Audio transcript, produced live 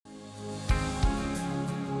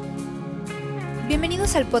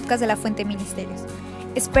Bienvenidos al podcast de La Fuente Ministerios.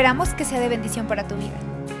 Esperamos que sea de bendición para tu vida.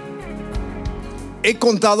 He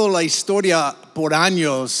contado la historia por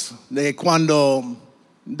años de cuando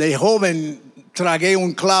de joven tragué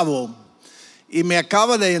un clavo y me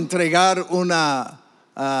acaba de entregar un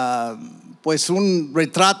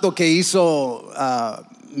retrato que hizo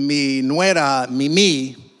mi nuera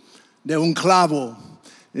Mimi de un clavo.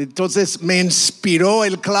 Entonces me inspiró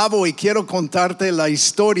el clavo y quiero contarte la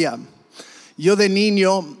historia. Yo de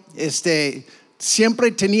niño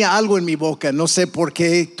siempre tenía algo en mi boca, no sé por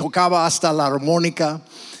qué, tocaba hasta la armónica,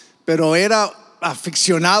 pero era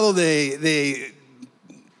aficionado de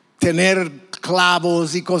tener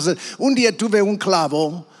clavos y cosas. Un día tuve un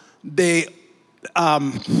clavo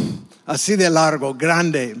así de largo,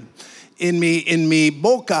 grande, en mi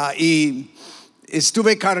boca y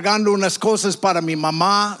estuve cargando unas cosas para mi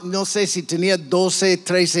mamá. No sé si tenía 12,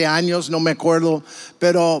 13 años, no me acuerdo,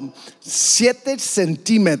 pero 7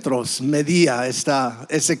 centímetros medía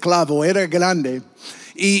ese clavo, era grande.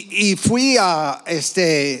 Y fui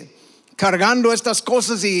cargando estas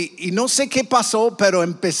cosas y no sé qué pasó, pero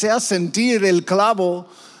empecé a sentir el clavo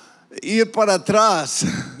ir para atrás.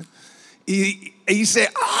 Y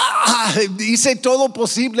hice todo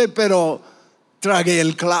posible, pero tragué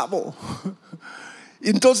el clavo.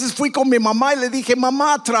 Entonces fui con mi mamá y le dije: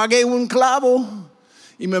 mamá, tragué un clavo.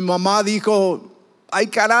 Y mi mamá dijo: ay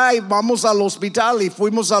caray, vamos al hospital. Y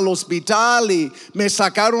fuimos al hospital y me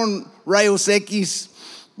sacaron rayos X.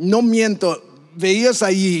 No miento, veías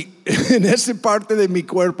allí en esa parte de mi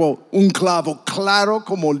cuerpo un clavo, claro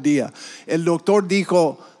como el día. El doctor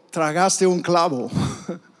dijo: tragaste un clavo.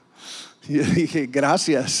 Y yo dije: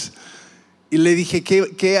 gracias. Y le dije: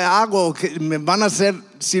 ¿Qué hago? ¿Me van a hacer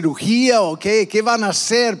cirugía o qué? ¿Qué van a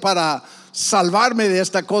hacer para salvarme de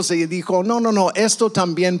esta cosa? Y dijo: no, esto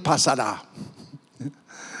también pasará.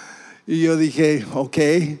 Y yo dije: ok.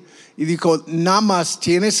 Y dijo: nada más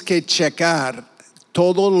tienes que checar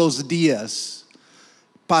todos los días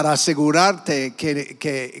para asegurarte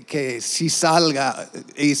que sí salga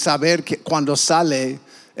y saber que cuando sale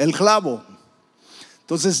el clavo.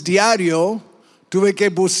 Entonces diario tuve que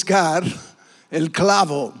buscar el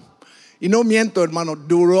clavo. Y no miento, hermano,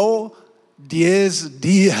 duró 10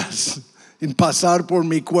 días en pasar por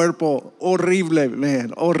mi cuerpo. Horrible,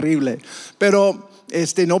 man, horrible. Pero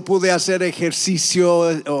no pude hacer ejercicio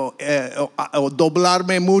o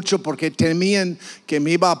doblarme mucho porque temían que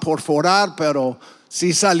me iba a perforar, pero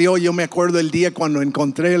sí salió. Yo me acuerdo el día cuando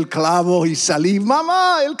encontré el clavo y salí: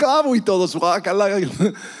 mamá, el clavo, y todos.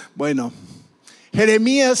 Bueno,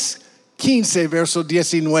 Jeremías 15, verso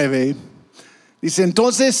 19. Dice: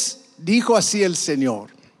 entonces dijo así el Señor: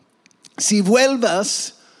 si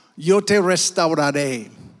vuelvas, yo te restauraré.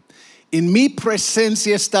 En mi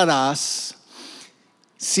presencia estarás.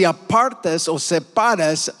 Si apartas o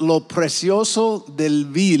separas lo precioso del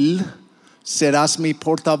vil, serás mi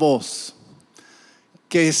portavoz.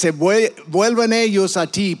 Que se vuelvan ellos a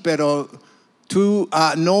ti, pero tú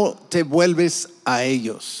no te vuelves a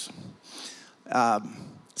ellos.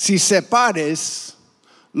 Si separes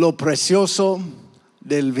lo precioso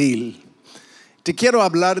del vil. Te quiero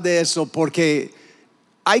hablar de eso porque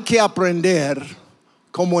hay que aprender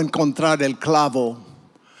cómo encontrar el clavo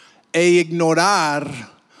e ignorar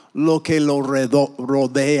lo que lo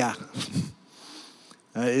rodea.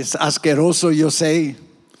 Es asqueroso, yo sé,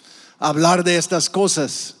 hablar de estas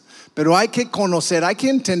cosas, pero hay que conocer, hay que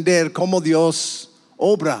entender cómo Dios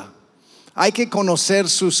obra. Hay que conocer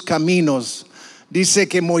sus caminos. Dice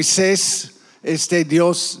que Moisés,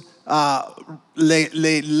 Dios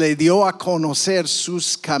le dio a conocer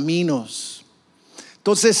sus caminos.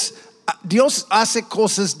 Entonces Dios hace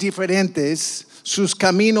cosas diferentes. Sus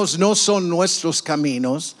caminos no son nuestros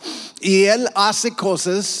caminos y Él hace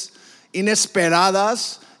cosas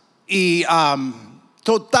inesperadas y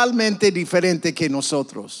totalmente diferentes que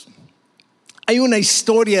nosotros. Hay una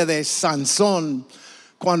historia de Sansón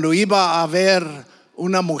cuando iba a ver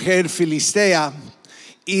una mujer filistea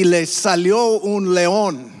y le salió un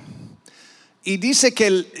león. Y dice que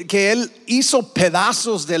él hizo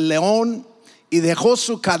pedazos del león y dejó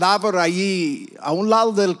su cadáver allí a un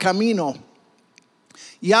lado del camino.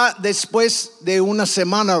 Ya después de una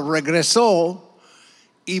semana regresó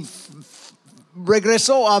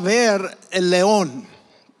a ver el león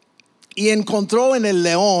y encontró en el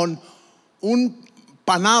león un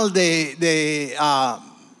panal de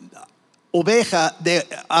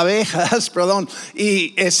abejas,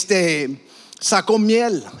 y sacó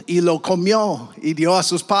miel y lo comió y dio a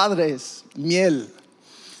sus padres miel.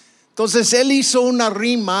 Entonces él hizo una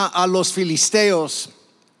rima a los filisteos.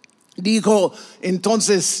 Dijo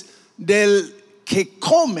entonces: del que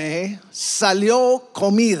come salió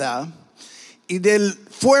comida y del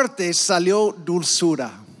fuerte salió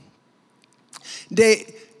dulzura.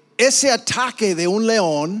 De ese ataque de un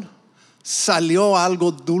león salió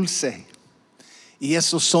algo dulce. Y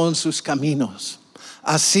esos son sus caminos.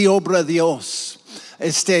 Así obra Dios.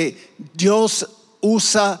 Dios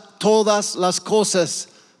usa todas las cosas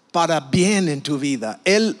para bien en tu vida.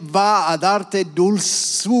 Él va a darte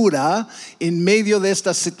dulzura en medio de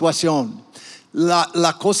esta situación.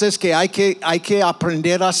 La cosa es que hay que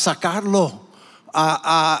aprender a sacarlo,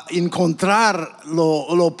 a encontrar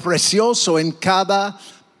lo precioso en cada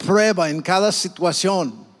prueba, en cada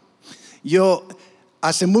situación. Yo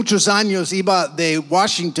hace muchos años iba de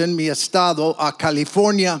Washington, mi estado, a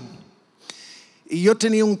California. Y yo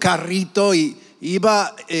tenía un carrito y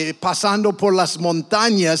iba pasando por las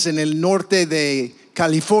montañas en el norte de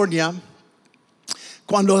California.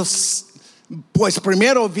 Cuando, pues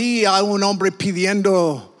primero vi a un hombre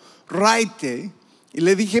pidiendo raite y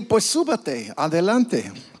le dije, pues súbate,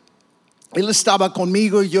 adelante. Él estaba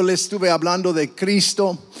conmigo y yo le estuve hablando de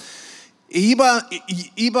Cristo. Y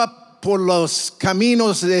iba por los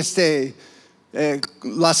caminos de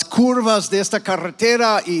las curvas de esta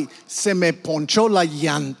carretera y se me ponchó la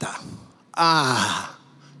llanta.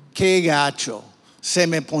 Qué gacho. Se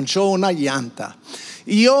me ponchó una llanta.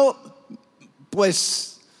 Y yo,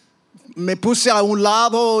 pues, me puse a un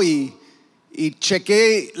lado y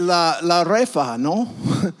chequé la refa, ¿no?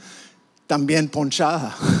 También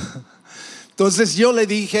ponchada. Entonces yo le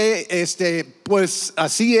dije, pues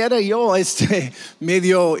así era yo,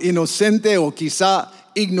 medio inocente o quizá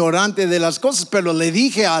ignorante de las cosas, pero le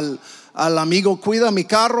dije al amigo, cuida mi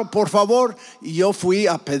carro, por favor. Y yo fui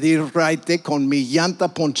a pedir raite con mi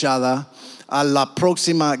llanta ponchada a la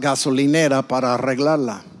próxima gasolinera para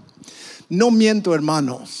arreglarla. No miento,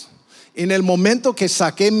 hermanos. En el momento que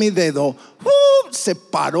saqué mi dedo, se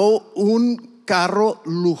paró un carro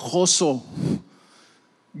lujoso,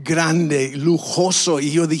 grande, lujoso,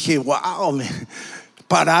 y yo dije, wow,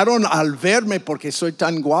 pararon al verme porque soy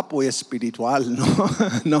tan guapo y espiritual,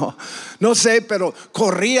 no sé, pero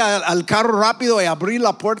corrí al carro rápido y abrí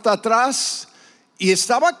la puerta atrás y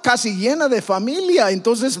estaba casi llena de familia.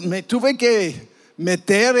 Entonces me tuve que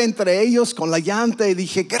meter entre ellos con la llanta y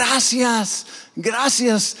dije, gracias,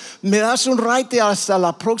 me das un raite hasta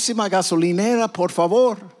la próxima gasolinera, por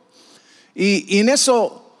favor. Y en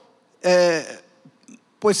eso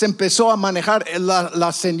pues empezó a manejar.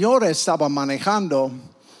 La señora estaba manejando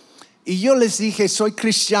y yo les dije, soy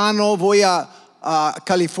cristiano, voy a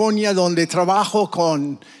California donde trabajo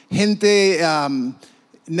con gente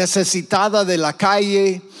necesitada de la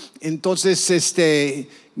calle. Entonces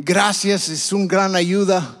gracias, es una gran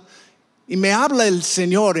ayuda. Y me habla el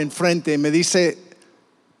Señor enfrente y me dice,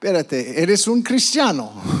 espérate, ¿eres un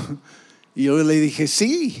cristiano? Y yo le dije,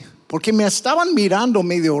 sí, porque me estaban mirando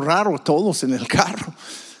medio raro todos en el carro.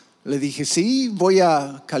 Le dije, sí, voy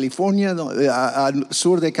a California, al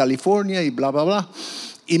sur de California y bla, bla, bla.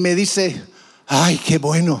 Y me dice, ay, qué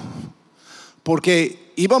bueno,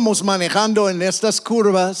 porque íbamos manejando en estas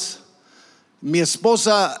curvas. Mi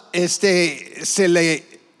esposa se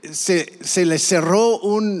le cerró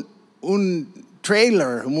un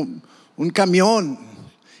trailer, un camión,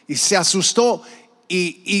 y se asustó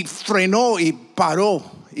y frenó y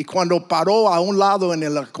paró. Y cuando paró a un lado en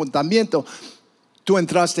el acotamiento, tú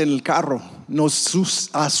entraste en el carro. Nos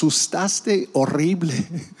asustaste horrible.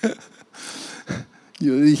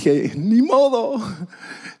 Yo dije, ni modo.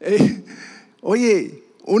 Oye,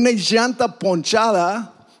 una llanta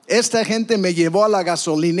ponchada. Esta gente me llevó a la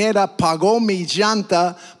gasolinera, pagó mi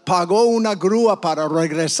llanta, pagó una grúa para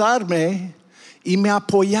regresarme y me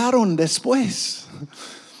apoyaron después.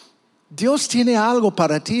 Dios tiene algo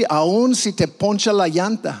para ti, aun si te poncha la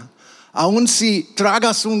llanta, aun si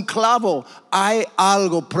tragas un clavo, hay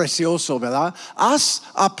algo precioso, ¿verdad? ¿Has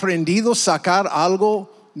aprendido a sacar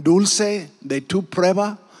algo dulce de tu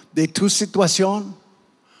prueba, de tu situación?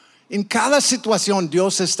 En cada situación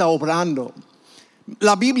Dios está obrando.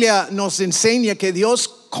 La Biblia nos enseña que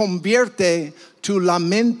Dios convierte tu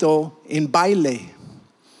lamento en baile,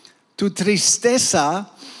 tu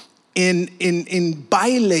tristeza en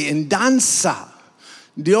baile, en danza.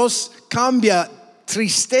 Dios cambia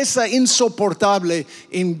tristeza insoportable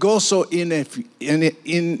en gozo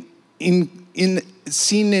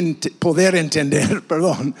sin poder entender,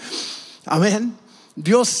 perdón. Amén.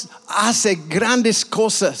 Dios hace grandes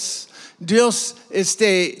cosas. Dios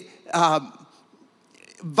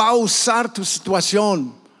va a usar tu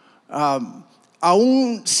situación,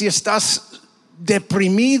 aun si estás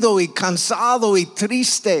deprimido y cansado y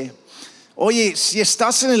triste. Oye, si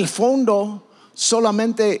estás en el fondo,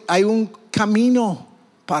 solamente hay un camino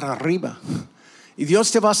para arriba. Y Dios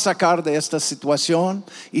te va a sacar de esta situación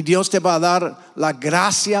y Dios te va a dar la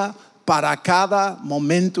gracia para cada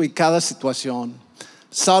momento y cada situación.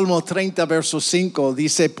 Salmo 30, verso 5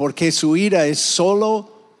 dice, porque su ira es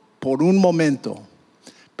solo por un momento,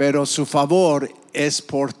 pero su favor es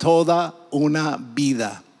por toda una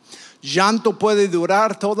vida. Llanto puede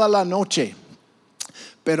durar toda la noche,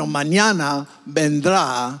 pero mañana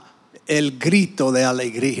vendrá el grito de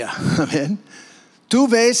alegría. Amén. Tú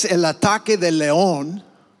ves el ataque del león,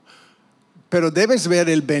 pero debes ver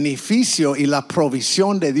el beneficio y la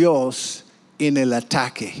provisión de Dios en el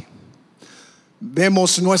ataque.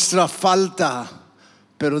 Vemos nuestra falta,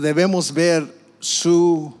 pero debemos ver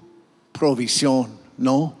su provisión,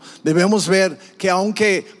 ¿no? Debemos ver que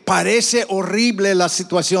aunque parece horrible la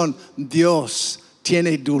situación, Dios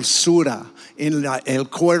tiene dulzura en el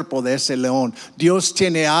cuerpo de ese león. Dios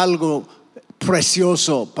tiene algo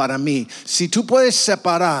precioso para mí. Si tú puedes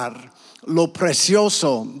separar lo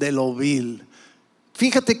precioso de lo vil,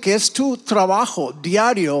 fíjate que es tu trabajo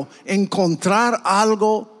diario encontrar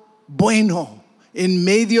algo bueno en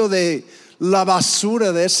medio de la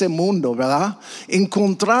basura de ese mundo, ¿verdad?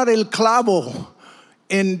 Encontrar el clavo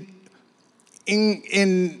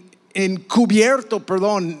cubierto,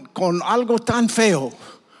 con algo tan feo,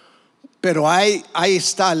 pero ahí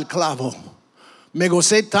está el clavo. Me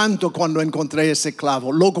gocé tanto cuando encontré ese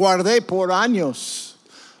clavo. Lo guardé por años.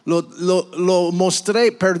 Lo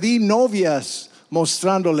mostré, perdí novias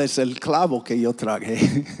mostrándoles el clavo que yo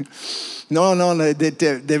tragué. No,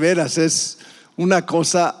 de veras es una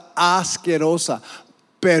cosa asquerosa.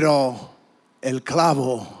 Pero el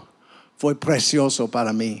clavo fue precioso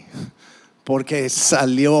para mí, porque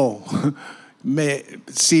salió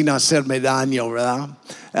sin hacerme daño, ¿verdad?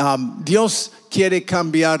 Dios quiere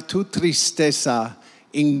cambiar tu tristeza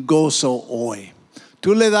en gozo hoy.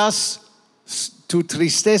 Tú le das tu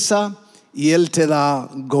tristeza y Él te da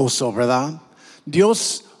gozo, ¿verdad?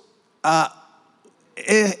 Dios,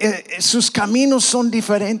 sus caminos son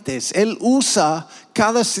diferentes. Él usa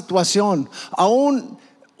cada situación. Aún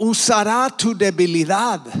usará tu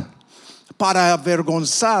debilidad para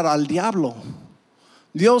avergonzar al diablo.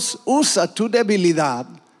 Dios usa tu debilidad.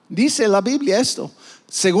 Dice la Biblia esto.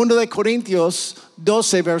 Segundo de Corintios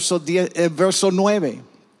 12, verso 9.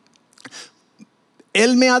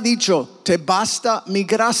 Él me ha dicho, te basta mi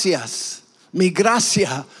gracia,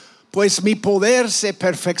 pues mi poder se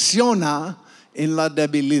perfecciona en la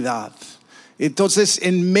debilidad. Entonces,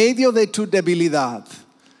 en medio de tu debilidad,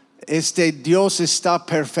 Dios está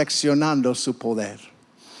perfeccionando su poder.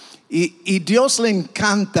 Y Dios le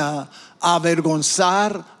encanta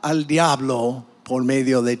avergonzar al diablo por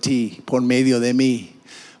medio de ti, por medio de mí.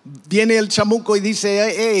 Viene el chamuco y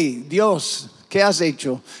dice, hey, Dios, ¿qué has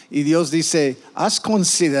hecho? Y Dios dice, ¿has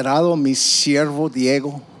considerado mi siervo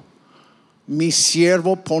Diego? Mi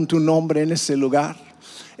siervo, pon tu nombre en ese lugar.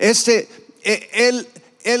 Él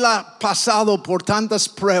ha pasado por tantas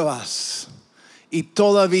pruebas y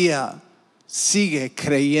todavía sigue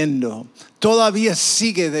creyendo, todavía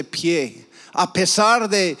sigue de pie, a pesar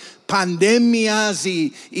de pandemias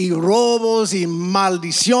y robos y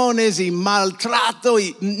maldiciones y maltrato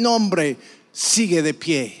y nombre, sigue de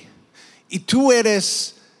pie. Y tú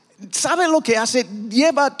 ¿sabes lo que hace?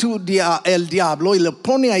 Lleva el diablo y lo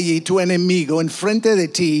pone allí, tu enemigo, enfrente de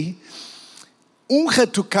ti. Unge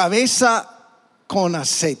tu cabeza con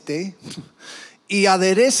aceite y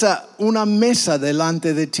adereza una mesa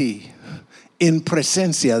delante de ti en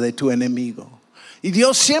presencia de tu enemigo. Y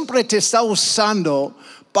Dios siempre te está usando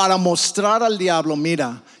para mostrar al diablo,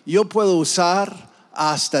 mira, yo puedo usar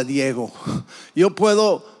hasta Diego. Yo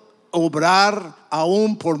puedo obrar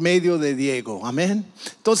aún por medio de Diego. Amén.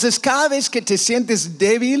 Entonces, cada vez que te sientes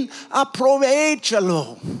débil,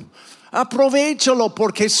 aprovéchalo. Aprovechalo,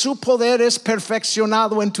 porque su poder es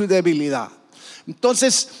perfeccionado en tu debilidad.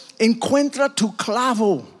 Entonces, encuentra tu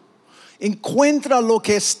clavo. Encuentra lo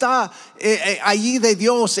que está allí de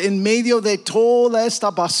Dios en medio de toda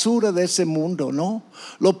esta basura de ese mundo, ¿no?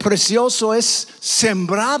 Lo precioso es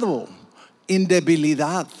sembrado en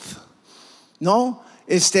debilidad, ¿no?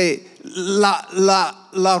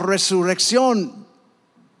 La resurrección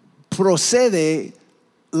procede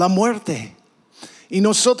la muerte. Y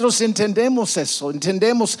nosotros entendemos eso,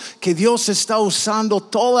 entendemos que Dios está usando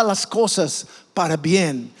todas las cosas para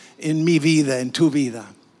bien en mi vida, en tu vida.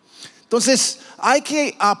 Entonces hay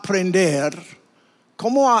que aprender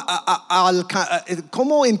cómo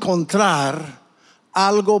encontrar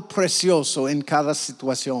algo precioso en cada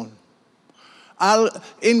situación.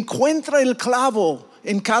 Encuentra el clavo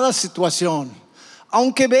en cada situación.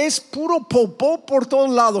 aunque ves puro popó por todos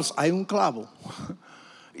lados, hay un clavo.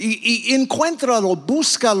 Y encuéntralo,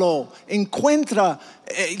 búscalo, encuentra.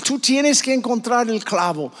 Tú tienes que encontrar el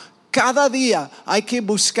clavo. Cada día hay que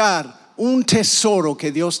buscar un tesoro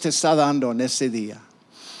que Dios te está dando en ese día.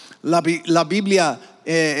 La Biblia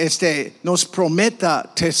nos promete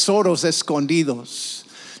tesoros escondidos.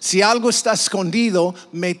 Si algo está escondido,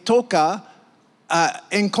 me toca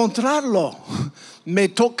encontrarlo. Me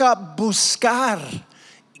toca buscar,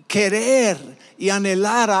 querer y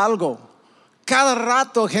anhelar algo. Cada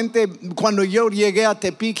rato gente, cuando yo llegué a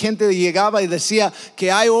Tepic, gente llegaba y decía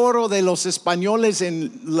que hay oro de los españoles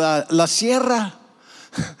en la sierra.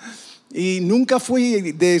 Y nunca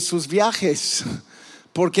fui de sus viajes,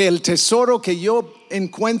 porque el tesoro que yo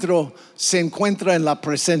encuentro se encuentra en la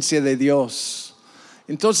presencia de Dios.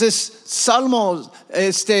 Entonces,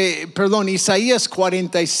 Isaías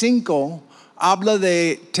 45 habla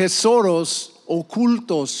de tesoros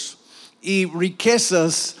ocultos y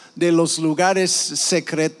riquezas de los lugares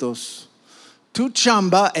secretos. Tu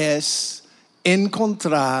chamba es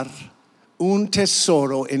encontrar un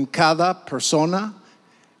tesoro en cada persona.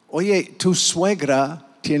 Oye, tu suegra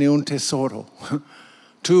tiene un tesoro.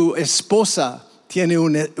 Tu esposa tiene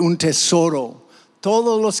un tesoro.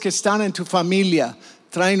 Todos los que están en tu familia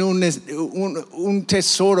traen un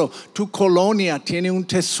tesoro. Tu colonia tiene un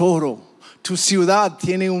tesoro. Tu ciudad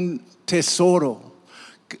tiene un tesoro.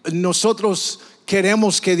 Nosotros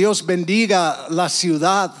queremos que Dios bendiga la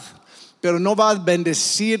ciudad, pero no va a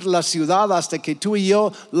bendecir la ciudad hasta que tú y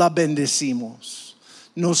yo la bendecimos.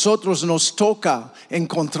 Nosotros nos toca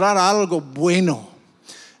encontrar algo bueno.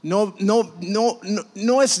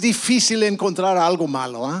 No es difícil encontrar algo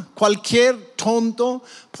malo, ¿eh? Cualquier tonto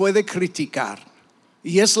puede criticar,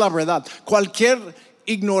 y es la verdad. Cualquier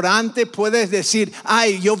ignorante puede decir,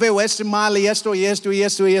 ay, yo veo esto mal y esto y esto y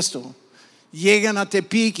esto y esto. Llegan a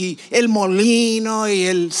Tepic y el molino y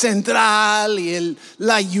el central y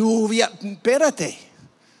la lluvia. Espérate,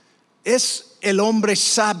 es el hombre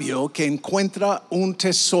sabio que encuentra un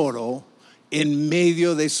tesoro en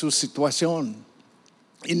medio de su situación,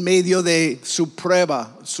 en medio de su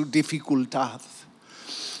prueba, su dificultad.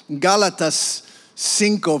 Gálatas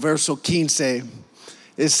 5, verso 15,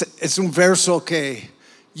 es un verso que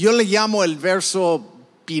yo le llamo el verso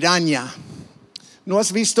piraña. ¿No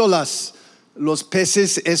has visto los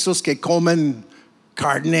peces esos que comen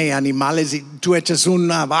carne, animales, y tú echas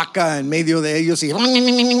una vaca en medio de ellos y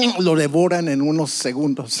lo devoran en unos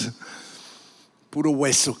segundos? Puro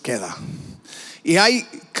hueso queda. Y hay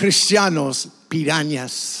cristianos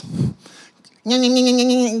pirañas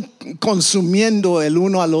consumiendo el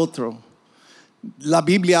uno al otro. La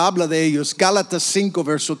Biblia habla de ellos. Gálatas 5,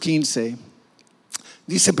 verso 15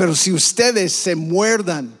 dice, pero si ustedes se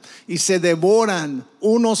muerdan y se devoran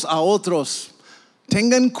unos a otros,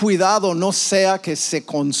 tengan cuidado, no sea que se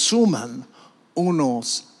consuman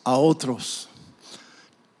unos a otros.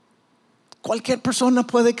 Cualquier persona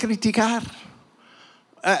puede criticar.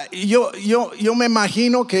 Yo me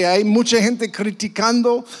imagino que hay mucha gente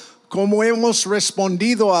criticando cómo hemos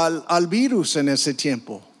respondido al virus en ese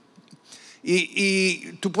tiempo.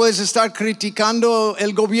 Y tú puedes estar criticando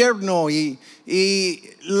el gobierno y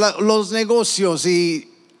los negocios y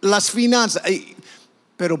las finanzas,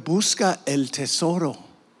 pero busca el tesoro.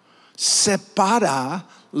 Separa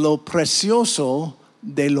lo precioso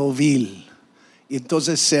de lo vil, y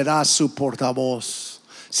entonces será su portavoz.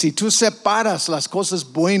 Si tú separas las cosas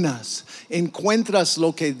buenas, encuentras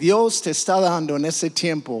lo que Dios te está dando en ese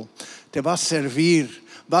tiempo, te va a servir,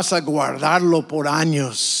 vas a guardarlo por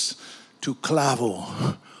años. Tu clavo,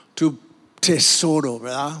 tu tesoro,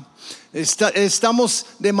 ¿verdad? Estamos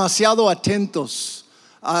demasiado atentos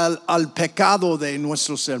al pecado de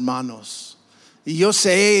nuestros hermanos. Y yo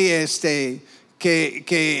sé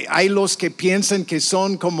que hay los que piensan que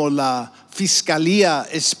son como la fiscalía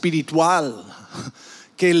espiritual,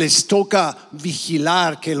 que les toca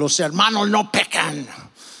vigilar que los hermanos no pecan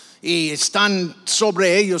y están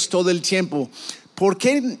sobre ellos todo el tiempo. ¿Por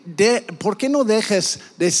qué no dejes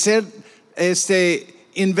de ser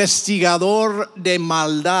investigador de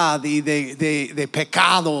maldad y de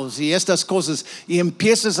pecados y estas cosas, y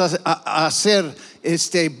empiezas a ser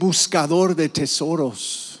buscador de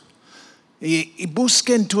tesoros? Y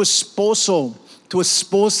busca en tu esposo, tu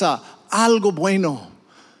esposa, algo bueno.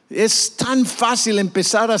 Es tan fácil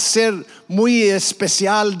empezar a ser muy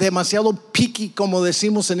especial, demasiado picky, como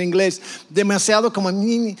decimos en inglés, demasiado como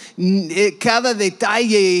cada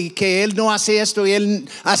detalle, que él no hace esto y él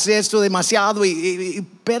hace esto demasiado. Y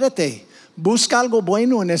espérate, busca algo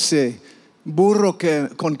bueno en ese burro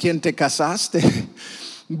con quien te casaste.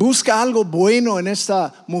 Busca algo bueno en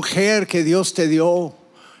esta mujer que Dios te dio,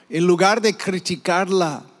 en lugar de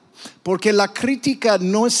criticarla, porque la crítica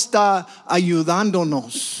no está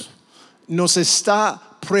ayudándonos, nos está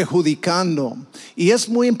perjudicando. Y es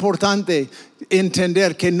muy importante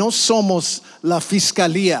entender que no somos la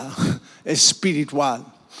fiscalía espiritual.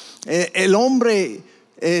 El hombre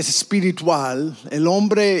espiritual, el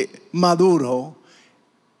hombre maduro,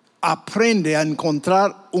 aprende a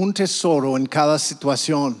encontrar un tesoro en cada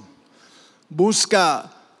situación.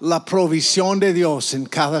 Busca la provisión de Dios en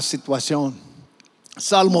cada situación.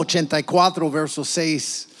 Salmo 84, verso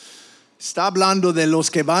 6. Está hablando de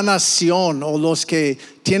los que van a Sión o los que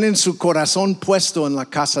tienen su corazón puesto en la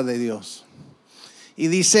casa de Dios. Y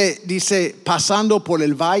dice, pasando por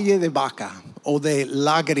el valle de Baca o de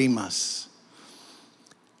lágrimas,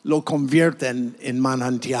 lo convierten en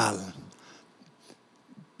manantial.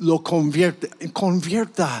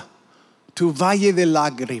 Convierta tu valle de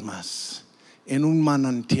lágrimas en un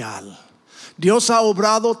manantial. Dios ha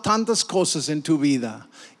obrado tantas cosas en tu vida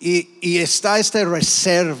y está esta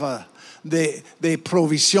reserva de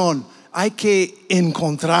provisión. Hay que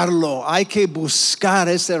encontrarlo, hay que buscar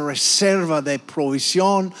esa reserva de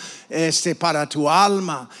provisión para tu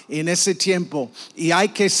alma en ese tiempo, y hay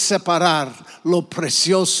que separar lo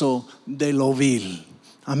precioso de lo vil.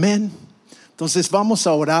 Amén. Entonces vamos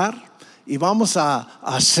a orar y vamos a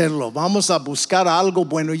hacerlo. Vamos a buscar algo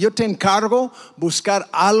bueno. Yo te encargo buscar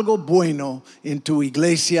algo bueno en tu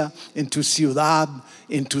iglesia, en tu ciudad,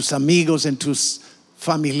 en tus amigos, en tus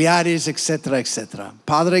familiares, etcétera, etcétera.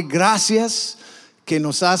 Padre, gracias que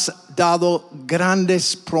nos has dado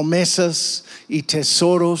grandes promesas y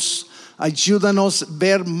tesoros. Ayúdanos a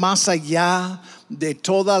ver más allá de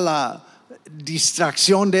toda la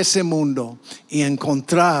distracción de ese mundo y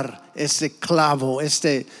encontrar ese clavo, esta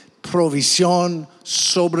provisión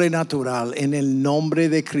sobrenatural en el nombre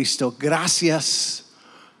de Cristo. Gracias.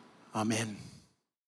 Amén.